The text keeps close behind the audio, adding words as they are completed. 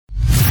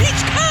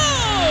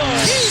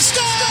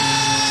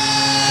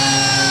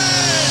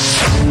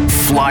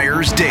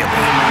Flyers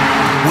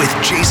Daily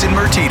with Jason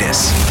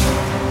Martinez.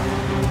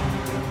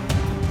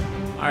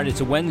 All right,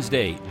 it's a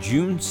Wednesday,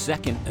 June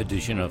 2nd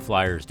edition of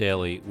Flyers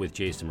Daily with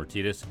Jason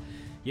Martinez.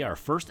 Yeah, our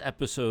first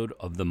episode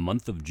of the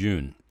month of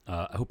June.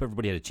 I hope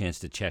everybody had a chance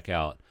to check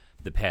out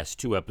the past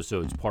two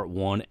episodes, part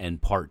 1 and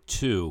part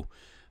 2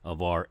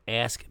 of our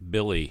Ask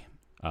Billy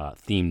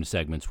themed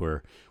segments,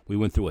 where we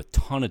went through a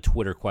ton of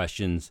Twitter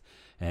questions,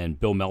 and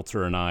Bill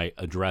Meltzer and I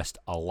addressed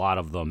a lot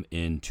of them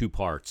in two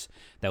parts.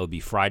 That would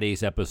be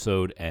Friday's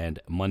episode and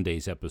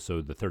Monday's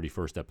episode. The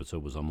 31st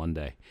episode was on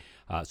Monday.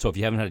 So if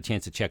you haven't had a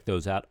chance to check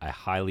those out, I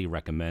highly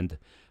recommend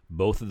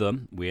both of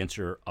them. We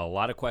answer a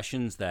lot of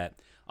questions that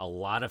a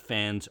lot of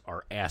fans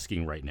are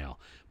asking right now.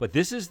 But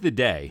this is the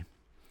day,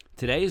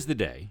 today is the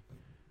day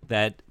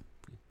that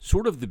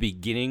sort of the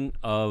beginning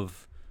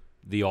of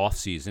the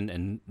offseason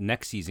and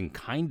next season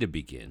kind of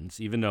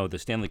begins, even though the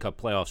Stanley Cup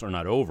playoffs are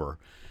not over.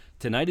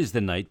 Tonight is the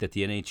night that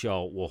the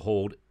NHL will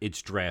hold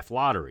its draft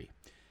lottery.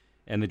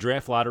 And the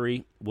draft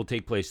lottery will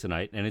take place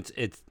tonight. And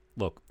it's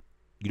look,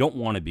 you don't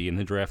want to be in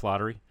the draft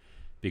lottery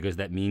because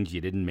that means you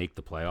didn't make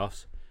the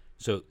playoffs.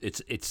 So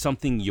it's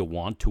something you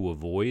want to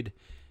avoid.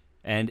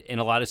 And in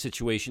a lot of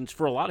situations,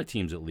 for a lot of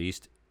teams at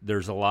least,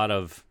 there's a lot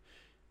of,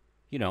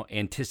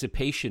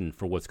 anticipation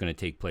for what's going to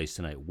take place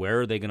tonight. Where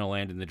are they going to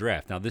land in the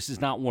draft? Now, this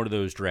is not one of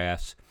those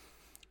drafts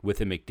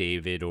with a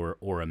McDavid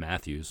or a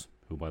Matthews,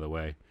 who, by the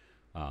way,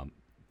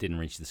 didn't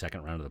reach the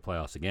second round of the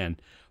playoffs again,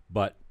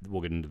 but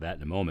we'll get into that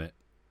in a moment.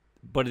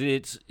 But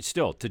it's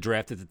still, to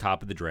draft at the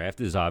top of the draft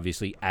is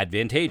obviously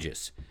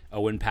advantageous.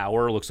 Owen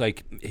Power looks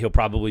like he'll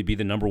probably be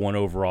the number 1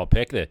 overall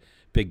pick, the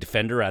big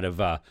defender out of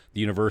the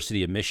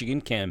University of Michigan,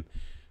 Cam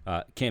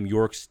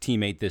York's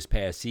teammate this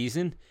past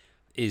season.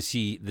 Is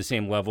he the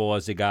same level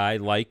as a guy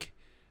like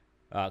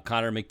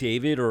Connor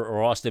McDavid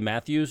or Austin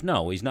Matthews?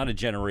 No, he's not a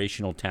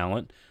generational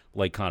talent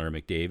like Connor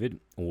McDavid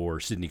or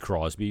Sidney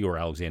Crosby or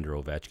Alexander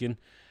Ovechkin.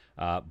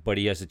 But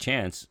he has a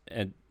chance,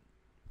 and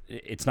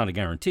it's not a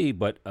guarantee,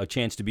 but a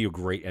chance to be a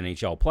great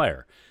NHL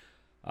player.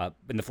 And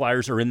the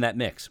Flyers are in that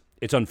mix.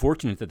 It's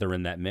unfortunate that they're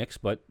in that mix,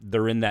 but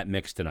they're in that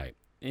mix tonight.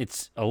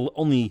 It's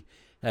only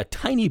a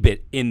tiny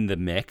bit in the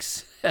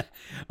mix,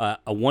 a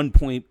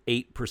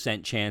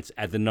 1.8% chance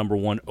at the number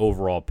 1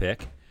 overall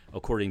pick,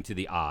 according to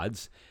the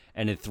odds,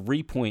 and a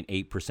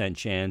 3.8%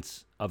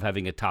 chance of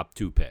having a top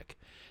 2 pick.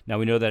 Now,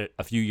 we know that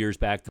a few years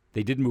back,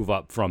 they did move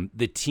up from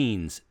the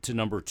teens to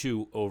number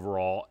 2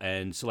 overall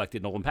and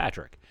selected Nolan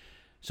Patrick.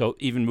 So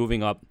even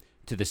moving up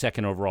to the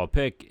 2nd overall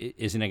pick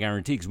isn't a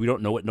guarantee because we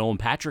don't know what Nolan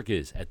Patrick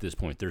is at this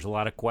point. There's a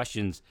lot of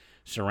questions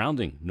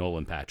surrounding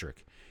Nolan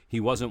Patrick. He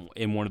wasn't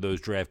in one of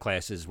those draft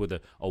classes with a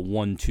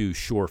 1-2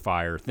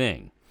 surefire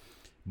thing.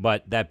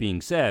 But that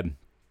being said,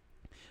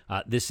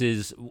 this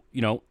is,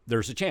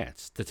 there's a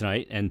chance to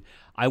tonight. And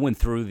I went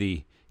through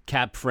the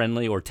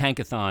cap-friendly or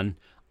tankathon.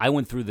 I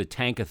went through the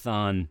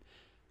tankathon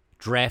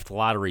draft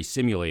lottery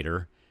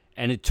simulator,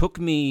 and it took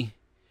me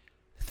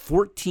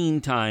 14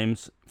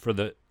 times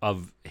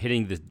of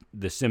hitting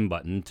the sim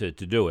button to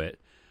do it,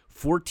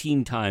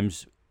 14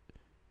 times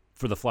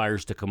for the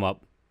Flyers to come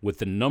up with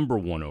the number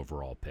 1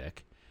 overall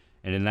pick.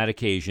 And in that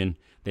occasion,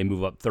 they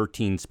move up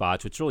 13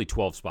 spots, which is really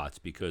 12 spots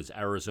because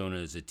Arizona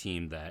is a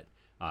team that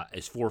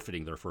is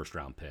forfeiting their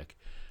first-round pick.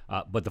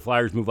 But the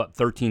Flyers move up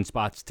 13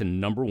 spots to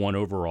number 1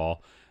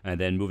 overall,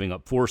 and then moving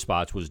up 4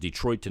 spots was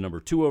Detroit to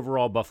number 2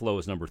 overall, Buffalo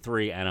is number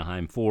 3,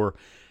 Anaheim 4,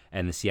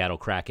 and the Seattle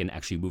Kraken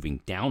actually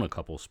moving down a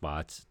couple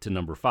spots to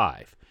number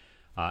 5.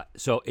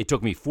 So it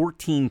took me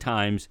 14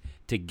 times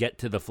to get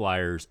to the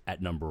Flyers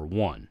at number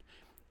 1.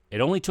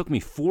 It only took me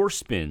 4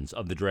 spins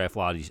of the draft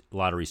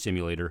lottery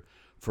simulator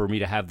for me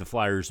to have the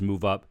Flyers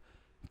move up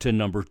to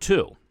number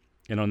 2.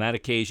 And on that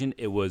occasion,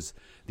 it was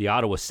the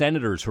Ottawa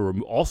Senators who were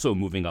also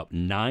moving up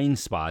 9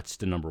 spots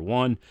to number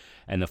 1,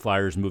 and the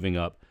Flyers moving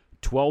up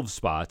 12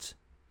 spots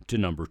to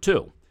number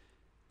 2.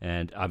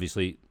 And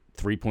obviously,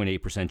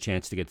 3.8%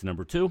 chance to get to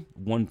number 2,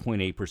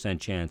 1.8%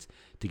 chance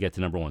to get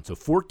to number 1. So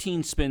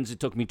 14 spins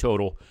it took me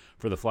total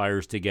for the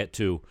Flyers to get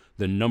to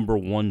the number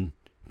 1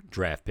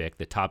 draft pick,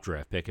 the top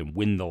draft pick, and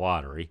win the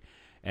lottery.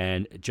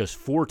 And just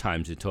 4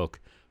 times it took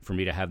for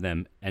me to have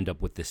them end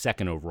up with the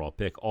 2nd overall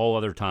pick. All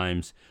other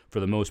times, for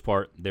the most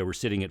part, they were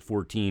sitting at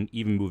 14,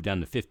 even moved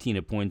down to 15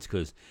 at points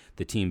because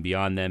the team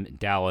beyond them,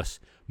 Dallas,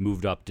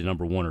 moved up to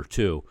number 1 or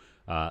 2.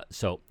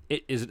 So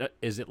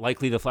is it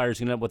likely the Flyers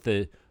are going to end up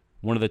with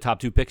one of the top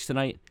 2 picks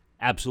tonight?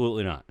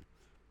 Absolutely not.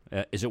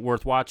 Is it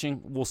worth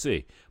watching? We'll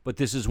see. But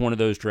this is one of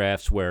those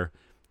drafts where,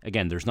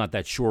 again, there's not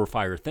that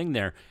surefire thing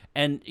there.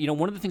 And,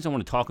 one of the things I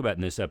want to talk about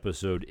in this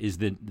episode is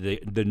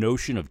the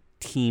notion of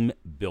team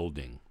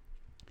building.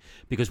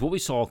 Because what we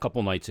saw a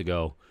couple nights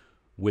ago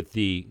with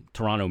the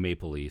Toronto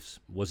Maple Leafs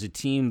was a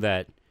team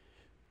that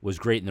was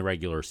great in the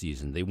regular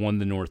season. They won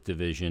the North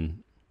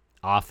Division.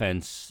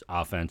 Offense,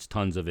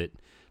 tons of it.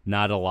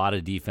 Not a lot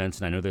of defense,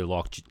 and I know they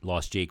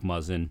lost Jake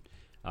Muzzin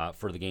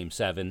for the Game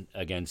 7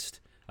 against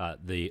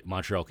the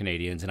Montreal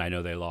Canadiens, and I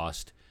know they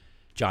lost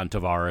John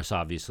Tavares,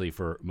 obviously,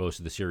 for most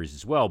of the series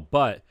as well.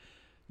 But,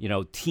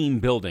 team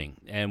building.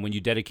 And when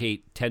you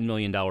dedicate $10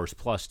 million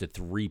plus to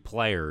 3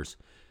 players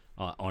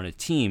on a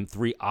team,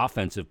 3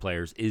 offensive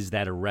players, is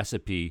that a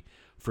recipe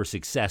for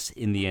success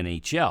in the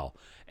NHL?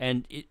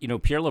 And,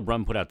 Pierre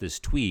LeBrun put out this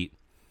tweet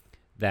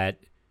that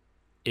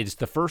it's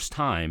the first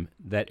time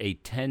that a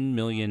 $10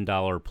 million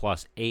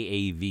plus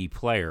AAV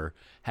player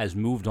has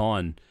moved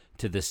on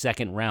to the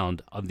second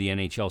round of the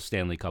NHL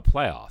Stanley Cup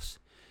playoffs.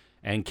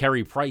 And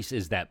Carey Price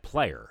is that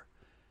player.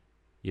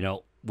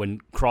 When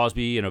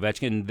Crosby and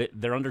Ovechkin,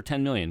 they're under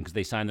 $10 million because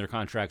they signed their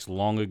contracts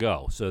long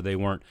ago, so they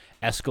weren't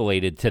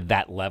escalated to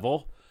that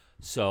level.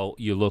 So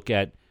you look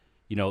at,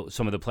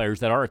 some of the players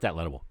that are at that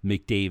level: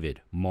 McDavid,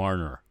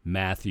 Marner,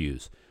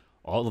 Matthews.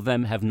 All of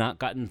them have not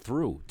gotten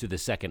through to the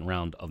second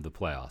round of the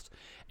playoffs.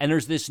 And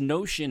there's this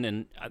notion,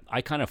 and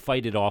I kind of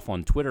fight it off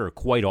on Twitter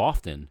quite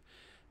often,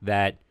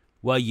 that,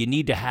 well, you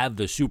need to have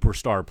the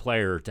superstar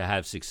player to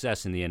have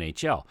success in the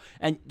NHL.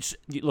 And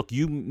look,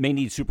 you may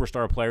need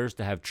superstar players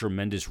to have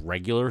tremendous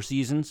regular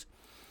seasons,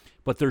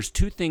 but there's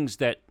 2 things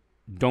that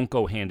don't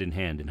go hand in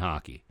hand in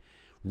hockey.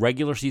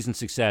 Regular season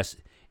success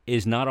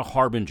is not a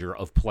harbinger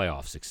of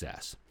playoff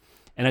success.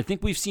 And I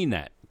think we've seen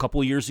that. A couple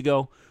of years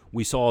ago,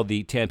 we saw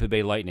the Tampa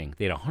Bay Lightning.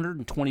 They had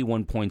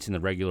 121 points in the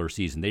regular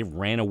season. They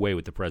ran away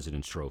with the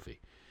President's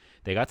Trophy.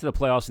 They got to the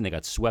playoffs, and they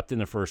got swept in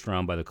the first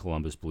round by the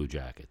Columbus Blue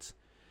Jackets.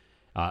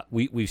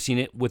 We've seen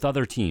it with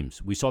other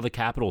teams. We saw the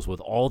Capitals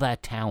with all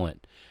that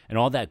talent and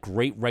all that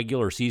great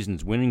regular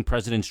seasons, winning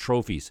President's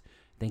Trophies,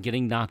 then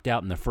getting knocked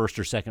out in the first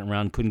or second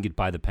round, couldn't get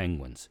by the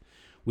Penguins.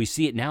 We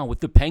see it now with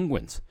the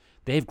Penguins.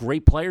 They have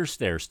great players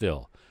there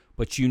still,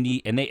 but you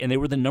need, and they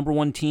were the number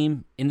 1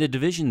 team in the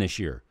division this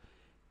year.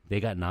 They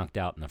got knocked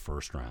out in the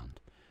first round.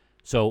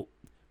 So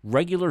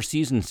regular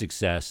season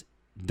success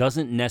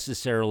doesn't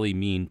necessarily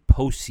mean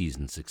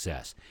postseason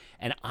success.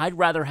 And I'd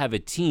rather have a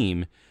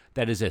team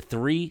that is a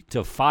 3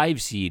 to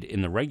 5 seed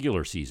in the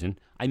regular season.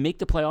 I make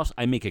the playoffs.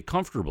 I make it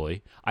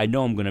comfortably. I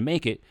know I'm going to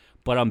make it,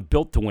 but I'm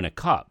built to win a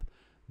cup,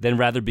 than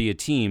rather be a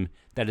team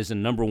that is a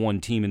number 1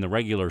 team in the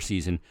regular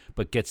season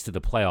but gets to the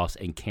playoffs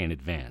and can't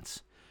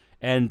advance.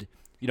 And,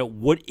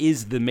 what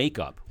is the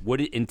makeup?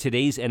 In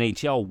today's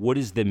NHL, what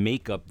is the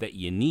makeup that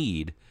you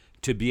need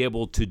to be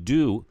able to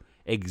do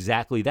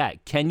exactly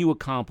that? Can you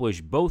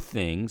accomplish both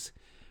things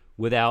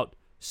without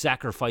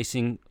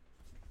sacrificing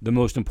the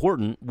most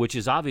important, which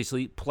is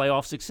obviously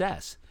playoff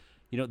success?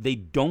 They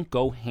don't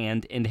go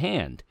hand in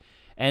hand.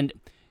 And,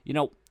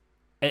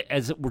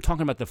 as we're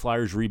talking about the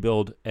Flyers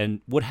rebuild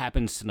and what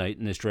happens tonight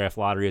in this draft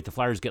lottery, if the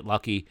Flyers get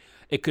lucky,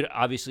 it could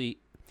obviously,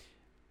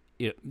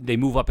 they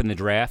move up in the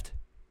draft,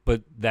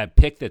 but that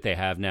pick that they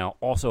have now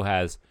also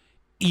has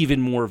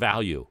even more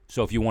value.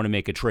 So if you want to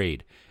make a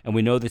trade, and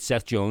we know that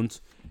Seth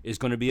Jones is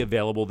going to be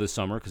available this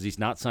summer because he's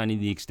not signing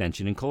the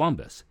extension in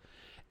Columbus.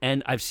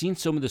 And I've seen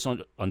some of this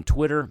on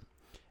Twitter,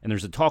 and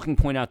there's a talking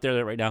point out there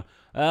that right now,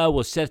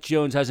 well, Seth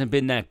Jones hasn't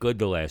been that good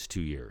the last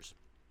 2 years.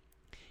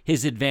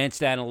 His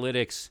advanced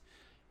analytics,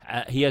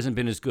 he hasn't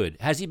been as good.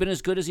 Has he been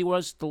as good as he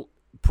was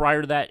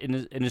prior to that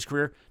in his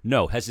career?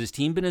 No. Has his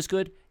team been as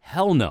good?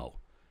 Hell no.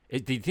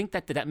 Do you think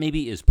that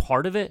maybe is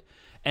part of it?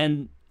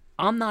 And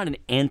I'm not an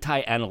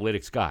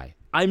anti-analytics guy.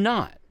 I'm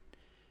not.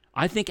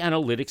 I think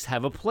analytics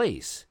have a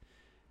place.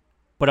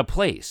 But a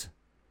place,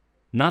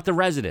 not the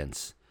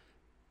residents.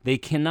 They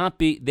can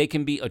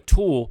be a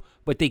tool,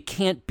 but they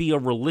can't be a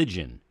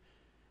religion.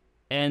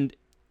 And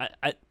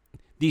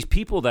these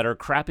people that are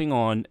crapping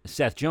on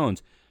Seth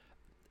Jones,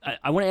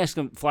 I want to ask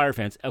them, Flyer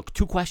fans,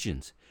 2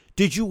 questions.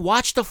 Did you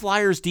watch the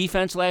Flyers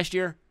defense last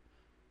year?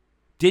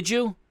 Did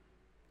you?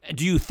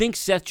 Do you think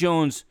Seth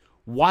Jones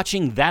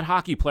watching that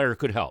hockey player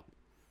could help?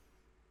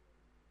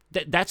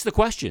 That's the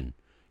question.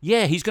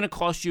 Yeah, he's going to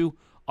cost you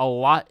a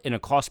lot in a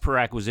cost per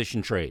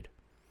acquisition trade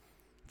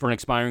for an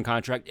expiring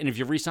contract. And if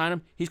you re-sign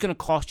him, he's going to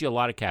cost you a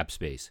lot of cap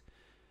space.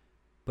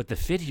 But the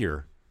fit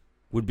here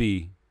would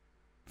be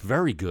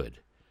very good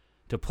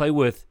to play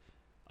with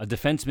a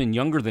defenseman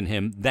younger than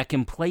him that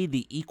can play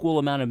the equal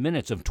amount of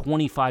minutes of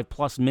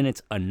 25-plus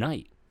minutes a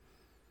night.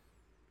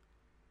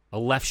 A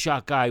left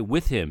shot guy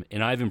with him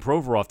and Ivan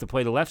Provorov to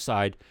play the left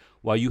side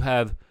while you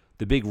have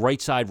the big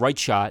right side right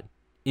shot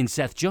in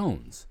Seth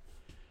Jones.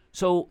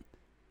 So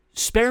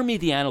spare me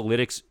the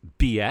analytics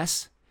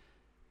BS,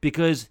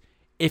 because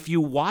if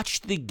you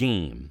watch the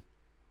game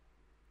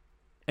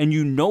and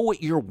you know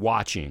what you're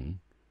watching,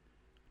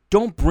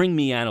 don't bring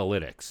me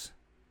analytics,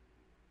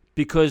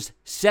 because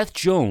Seth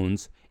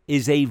Jones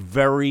is a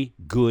very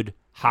good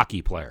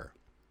hockey player.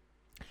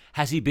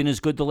 Has he been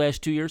as good the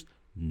last 2 years?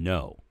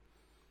 No.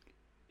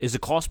 Is the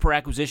cost per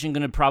acquisition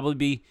going to probably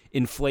be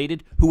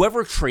inflated?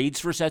 Whoever trades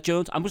for Seth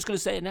Jones, I'm just going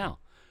to say it now,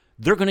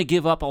 they're going to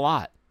give up a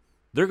lot.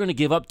 They're going to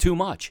give up too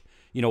much.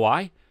 You know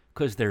why?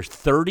 Because there's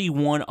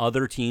 31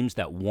 other teams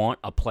that want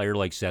a player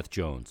like Seth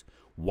Jones.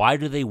 Why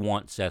do they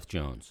want Seth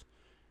Jones?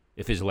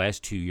 If his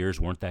last 2 years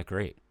weren't that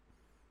great.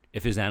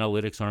 If his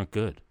analytics aren't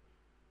good.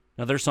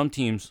 Now, there's some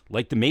teams,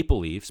 like the Maple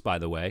Leafs, by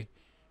the way,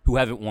 who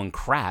haven't won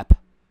crap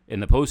in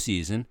the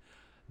postseason,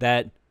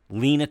 that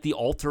lean at the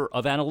altar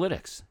of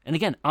analytics. And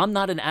again, I'm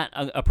not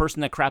a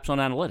person that craps on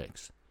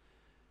analytics.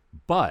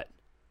 But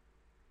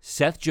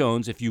Seth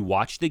Jones, if you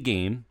watch the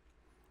game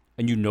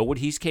and you know what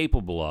he's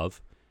capable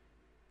of,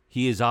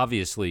 he is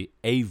obviously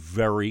a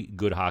very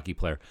good hockey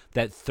player.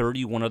 That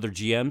 31 other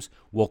GMs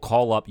will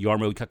call up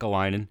Jarmo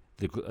Kekalainen,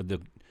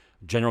 the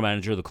general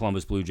manager of the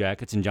Columbus Blue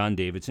Jackets, and John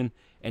Davidson,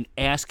 and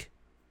ask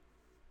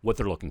what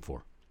they're looking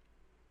for.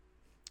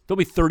 There'll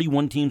be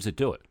 31 teams that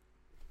do it.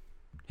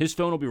 His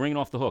phone will be ringing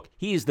off the hook.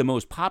 He is the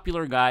most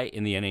popular guy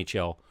in the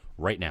NHL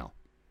right now,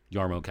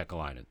 Jarmo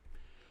Kekalainen.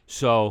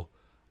 So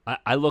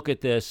I look at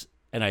this,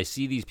 and I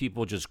see these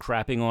people just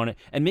crapping on it.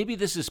 And maybe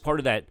this is part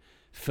of that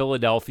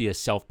Philadelphia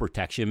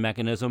self-protection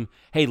mechanism.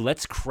 Hey,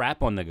 let's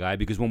crap on the guy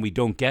because when we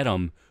don't get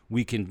him,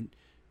 we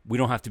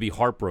don't have to be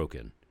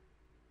heartbroken.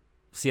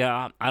 See,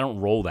 I don't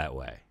roll that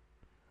way.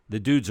 The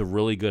dude's a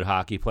really good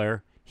hockey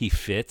player. He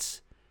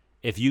fits.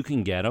 If you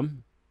can get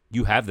him,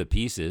 you have the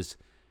pieces.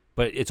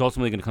 But it's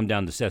ultimately going to come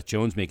down to Seth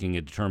Jones making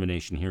a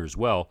determination here as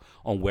well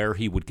on where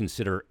he would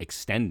consider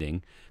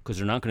extending, because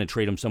they're not going to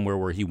trade him somewhere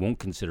where he won't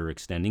consider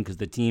extending, because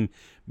the team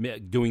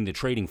doing the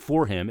trading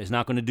for him is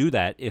not going to do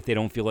that if they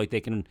don't feel like they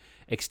can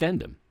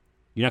extend him.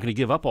 You're not going to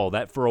give up all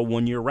that for a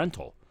one-year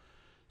rental.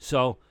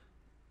 So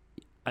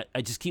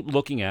I just keep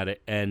looking at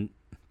it, and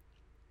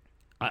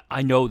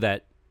I know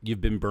that you've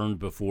been burned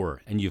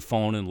before, and you've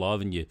fallen in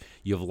love, and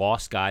you've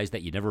lost guys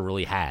that you never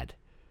really had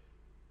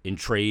in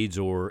trades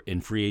or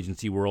in free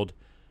agency world.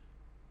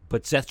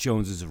 But Seth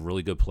Jones is a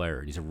really good player,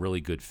 and he's a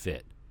really good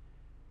fit.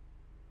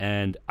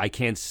 And I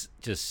can't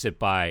just sit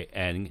by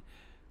and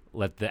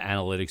let the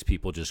analytics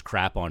people just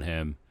crap on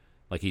him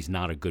like he's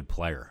not a good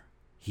player.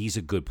 He's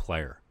a good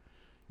player.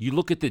 You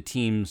look at the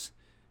teams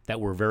that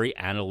were very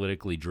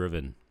analytically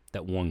driven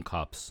that won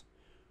cups.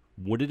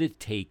 What did it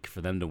take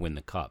for them to win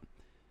the cup?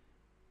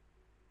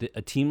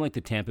 A team like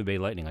the Tampa Bay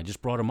Lightning, I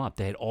just brought them up.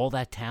 They had all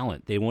that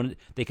talent. They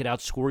could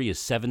outscore you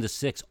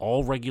 7-6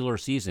 all regular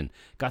season.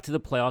 Got to the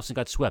playoffs and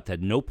got swept.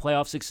 Had no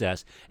playoff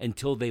success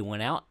until they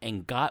went out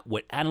and got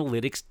what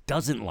analytics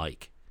doesn't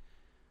like.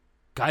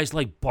 Guys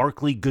like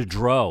Barclay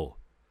Goodrow.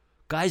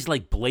 Guys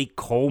like Blake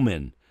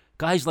Coleman.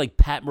 Guys like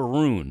Pat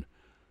Maroon.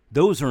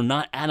 Those are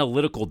not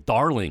analytical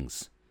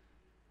darlings.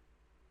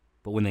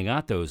 But when they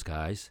got those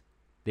guys,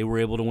 they were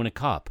able to win a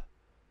cup.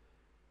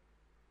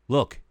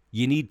 Look,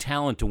 you need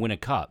talent to win a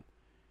cup.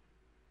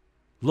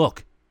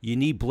 Look, you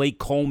need Blake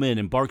Coleman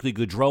and Barclay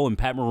Goodrow and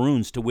Pat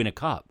Maroons to win a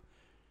cup.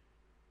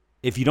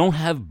 If you don't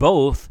have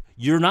both,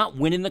 you're not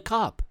winning the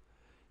cup.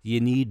 You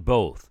need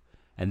both.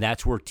 And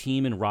that's where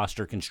team and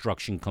roster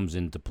construction comes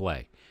into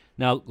play.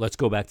 Now, let's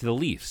go back to the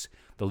Leafs.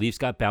 The Leafs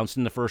got bounced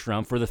in the first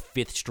round for the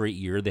 5th straight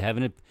year. They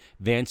haven't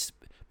advanced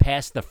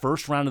past the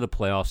first round of the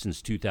playoffs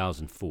since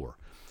 2004.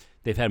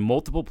 They've had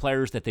multiple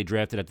players that they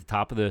drafted at the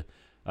top of the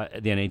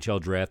NHL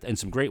draft, and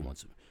some great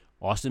ones.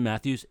 Austin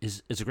Matthews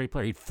is a great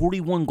player. He had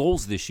 41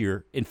 goals this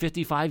year in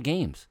 55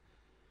 games.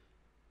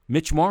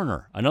 Mitch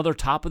Marner, another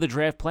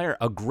top-of-the-draft player,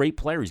 a great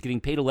player. He's getting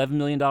paid $11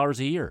 million a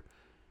year.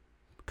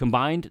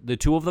 Combined, the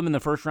two of them in the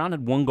first round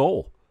had 1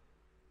 goal.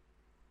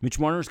 Mitch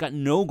Marner's got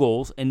no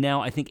goals, and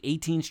now I think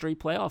 18 straight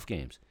playoff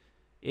games.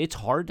 It's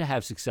hard to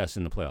have success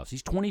in the playoffs.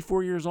 He's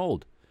 24 years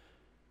old.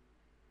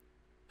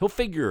 He'll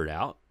figure it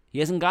out. He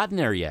hasn't gotten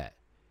there yet.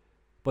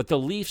 But the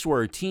Leafs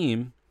were a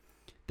team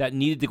that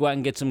needed to go out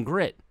and get some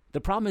grit. The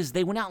problem is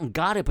they went out and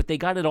got it, but they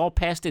got it all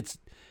past its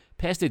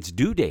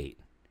due date,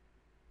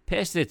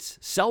 past its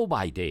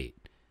sell-by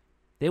date.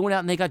 They went out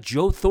and they got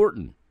Joe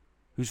Thornton,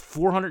 who's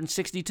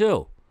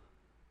 462.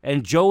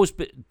 And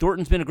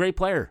Thornton's been a great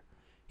player.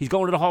 He's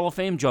going to the Hall of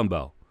Fame,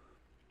 Jumbo.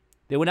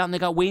 They went out and they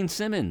got Wayne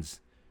Simmons,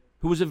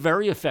 who was a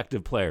very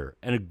effective player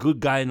and a good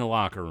guy in the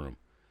locker room.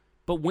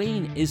 But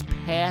Wayne is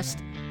past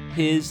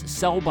his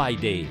sell-by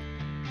date.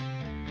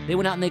 They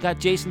went out and they got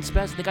Jason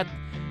Spezza. They got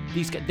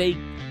these guys.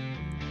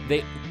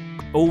 They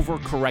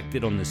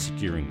overcorrected on the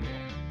steering wheel.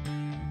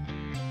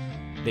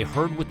 They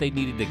heard what they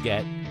needed to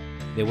get.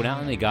 They went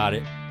out and they got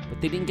it, but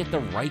they didn't get the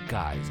right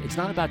guys. It's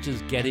not about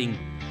just getting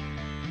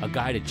a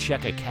guy to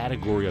check a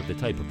category of the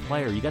type of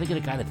player. You got to get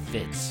a guy that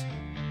fits,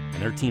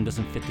 and their team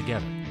doesn't fit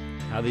together.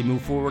 How they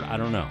move forward, I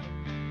don't know.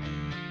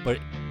 But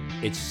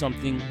it's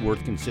something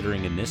worth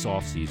considering in this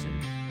offseason.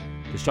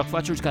 Because Chuck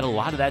Fletcher's got a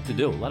lot of that to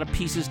do, a lot of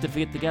pieces to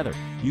fit together.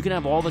 You can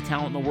have all the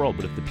talent in the world,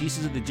 but if the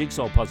pieces of the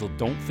jigsaw puzzle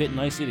don't fit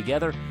nicely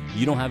together,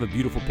 you don't have a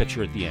beautiful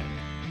picture at the end.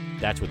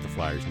 That's what the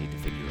Flyers need to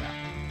figure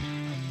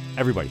out.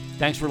 Everybody,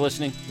 thanks for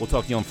listening. We'll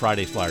talk to you on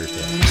Friday's Flyers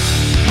Day.